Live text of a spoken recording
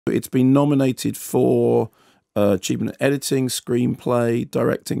It's been nominated for achievement in editing, screenplay,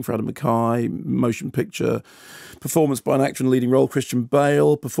 directing for Adam McKay, motion picture, performance by an actor in a leading role, Christian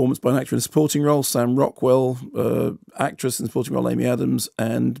Bale, performance by an actor in a supporting role, Sam Rockwell, actress in a supporting role, Amy Adams,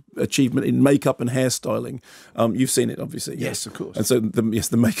 and achievement in makeup and hairstyling. You've seen it, obviously. Yes, of course. And so, the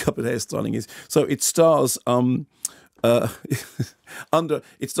makeup and hairstyling is... So it stars...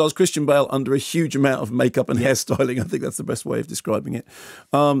 it stars Christian Bale under a huge amount of makeup and hairstyling. I think that's the best way of describing it.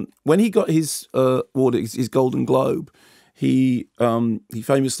 When he got his award, his Golden Globe, he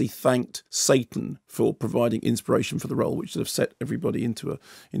famously thanked Satan for providing inspiration for the role, which sort of set everybody into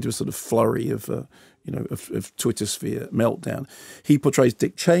a sort of flurry of Twitter sphere meltdown. He portrays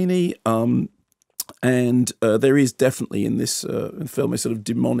Dick Cheney. And there is definitely in this film a sort of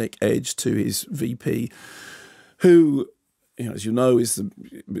demonic edge to his VP, who, as you know, is the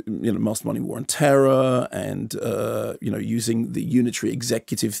masterminding war on terror and using the unitary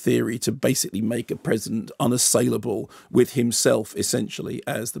executive theory to basically make a president unassailable, with himself essentially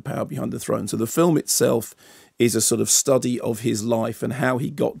as the power behind the throne. So the film itself is a sort of study of his life and how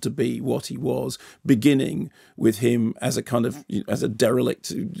he got to be what he was, beginning with him as a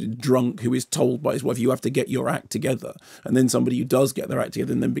derelict drunk who is told by his wife, you have to get your act together. And then somebody who does get their act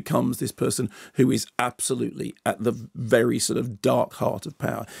together and then becomes this person who is absolutely at the very sort of dark heart of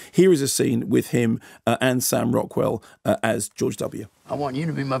power. Here is a scene with him and Sam Rockwell as George W. I want you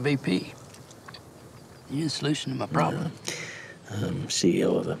to be my VP. You're the solution to my problem. I'm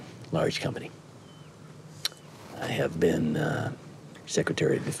CEO of a large company. I have been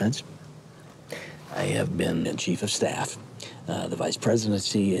Secretary of Defense. I have been Chief of Staff. The Vice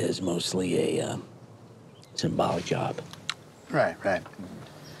Presidency is mostly a symbolic job. Right.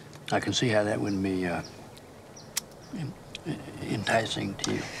 I can see how that wouldn't be enticing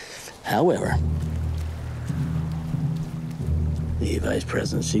to you. However, the Vice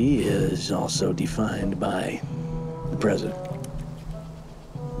Presidency is also defined by the President.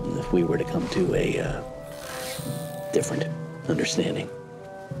 And if we were to come to a different understanding.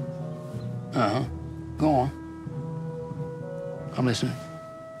 Go on. I'm listening.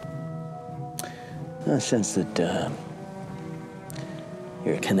 I sense that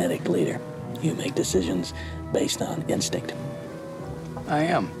you're a kinetic leader. You make decisions based on instinct. I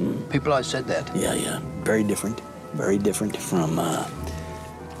am. People always said that. Yeah. Very different. Very different from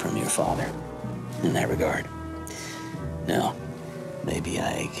your father in that regard. Now, maybe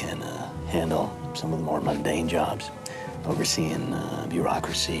I can handle some of the more mundane jobs. Overseeing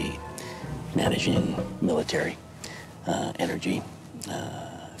bureaucracy, managing military, energy,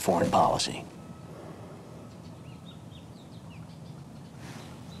 foreign policy.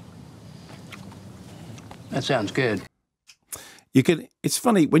 That sounds good. It's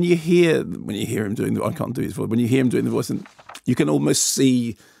funny when you hear him doing I can't do his voice. When you hear him doing the voice, and you can almost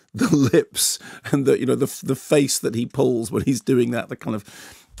see the lips and the face that he pulls when he's doing that. The kind of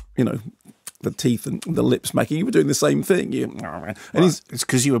the teeth and the lips making. You were doing the same thing. It's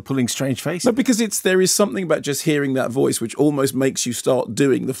because you were pulling strange faces. No, because there is something about just hearing that voice which almost makes you start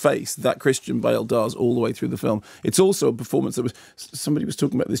doing the face that Christian Bale does all the way through the film. It's also a performance that somebody was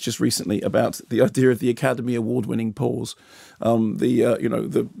talking about this just recently, about the idea of the Academy Award-winning pause.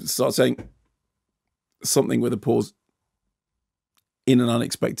 Start saying something with a pause in an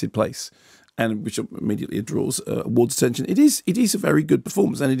unexpected place, and which immediately draws awards attention. It is a very good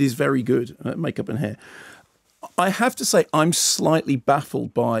performance, and it is very good makeup and hair. I have to say, I'm slightly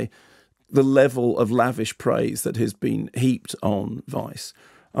baffled by the level of lavish praise that has been heaped on Vice.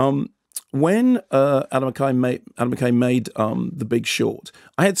 When Adam McKay made The Big Short,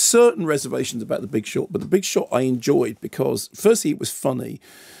 I had certain reservations about The Big Short, but The Big Short I enjoyed because, firstly, it was funny,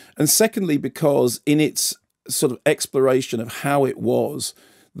 and secondly, because in its sort of exploration of how it was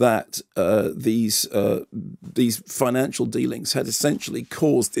that these financial dealings had essentially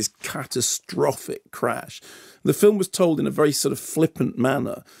caused this catastrophic crash. The film was told in a very sort of flippant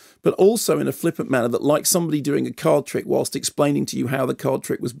manner, but also in a flippant manner that, like somebody doing a card trick whilst explaining to you how the card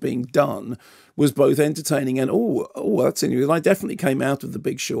trick was being done, was both entertaining and, that's interesting. I definitely came out of The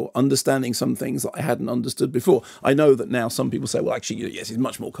Big Short understanding some things that I hadn't understood before. I know that now some people say, well, actually, yes, it's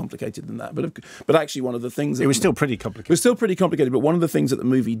much more complicated than that. But actually, one of the things... It was still pretty complicated. It was still pretty complicated, but one of the things that the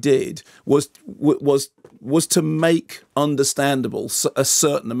movie did was to make understandable a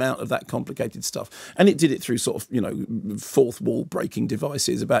certain amount of that complicated stuff. And it did it through sort of, fourth wall breaking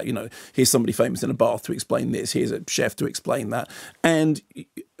devices about, here's somebody famous in a bath to explain this, here's a chef to explain that.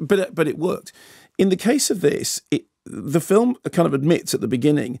 But it worked. In the case of this, the film kind of admits at the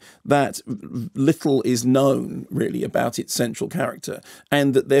beginning that little is known really about its central character,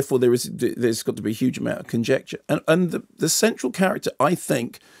 and that therefore there's got to be a huge amount of conjecture. And the central character, I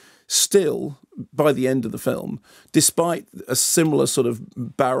think, still, by the end of the film, despite a similar sort of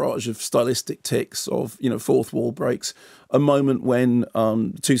barrage of stylistic tics, of, you know, fourth wall breaks, a moment when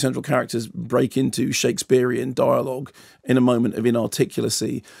two central characters break into Shakespearean dialogue in a moment of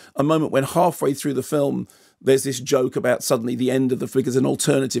inarticulacy, a moment when halfway through the film there's this joke about suddenly the end of the, because an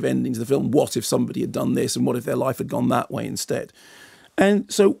alternative ending to the film, what if somebody had done this and what if their life had gone that way instead?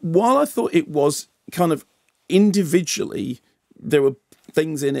 And so while I thought it was kind of individually, there were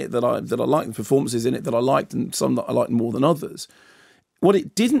things in it that I liked, performances in it that I liked, and some that I liked more than others, what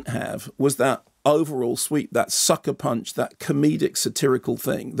it didn't have was that overall sweep, that sucker punch, that comedic satirical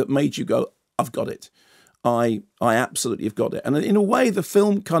thing that made you go, I've got it. I absolutely have got it. And in a way, the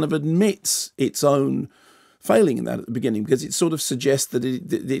film kind of admits its own failing in that at the beginning, because it sort of suggests that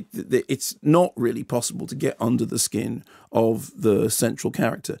it's not really possible to get under the skin of the central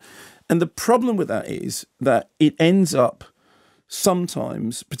character. And the problem with that is that it ends up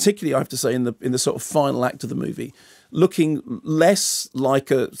sometimes, particularly I have to say in the sort of final act of the movie, looking less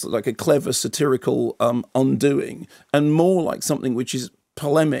like a clever satirical undoing and more like something which is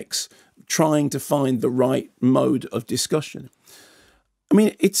polemics trying to find the right mode of discussion. I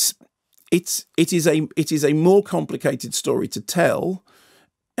mean, it is a more complicated story to tell,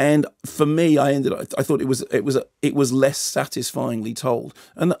 and for me, I thought it was less satisfyingly told,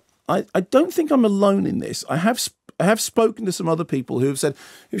 and I don't think I'm alone in this. I have spoken to some other people who've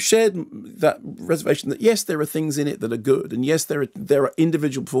shared that reservation that yes, there are things in it that are good, and yes, there are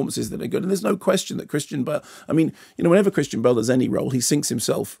individual performances that are good, and there's no question that Christian Bale. I mean, you know, whenever Christian Bale does any role, he sinks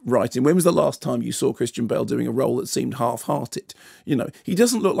himself right in. When was the last time you saw Christian Bale doing a role that seemed half-hearted? You know, he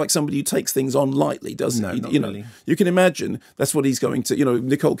doesn't look like somebody who takes things on lightly, does he? No, not you know, really. you can imagine that's what he's going to. You know,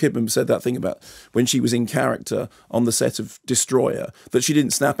 Nicole Kidman said that thing about when she was in character on the set of Destroyer, that she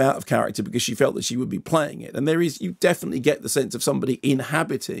didn't snap out of character because she felt that she would be playing it. And you definitely get the sense of somebody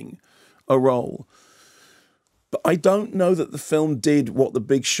inhabiting a role. But I don't know that the film did what The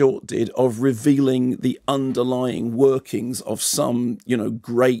Big Short did, of revealing the underlying workings of some, you know,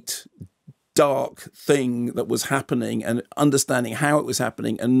 great dark thing that was happening, and understanding how it was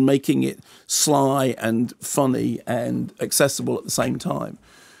happening and making it sly and funny and accessible at the same time.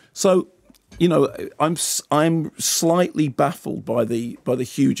 So, you know, I'm slightly baffled by the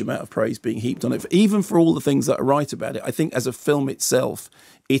huge amount of praise being heaped on it, even for all the things that are right about it. I think as a film itself,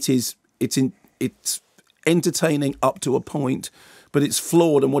 it's entertaining up to a point, but it's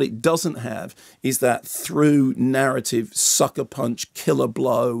flawed. And what it doesn't have is that through narrative sucker punch, killer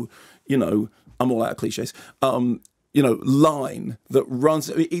blow, you know, I'm all out of cliches, you know, line that runs.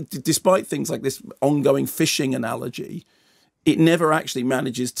 Despite things like this ongoing fishing analogy, it never actually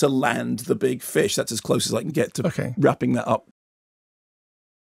manages to land the big fish. That's as close as I can get to wrapping that up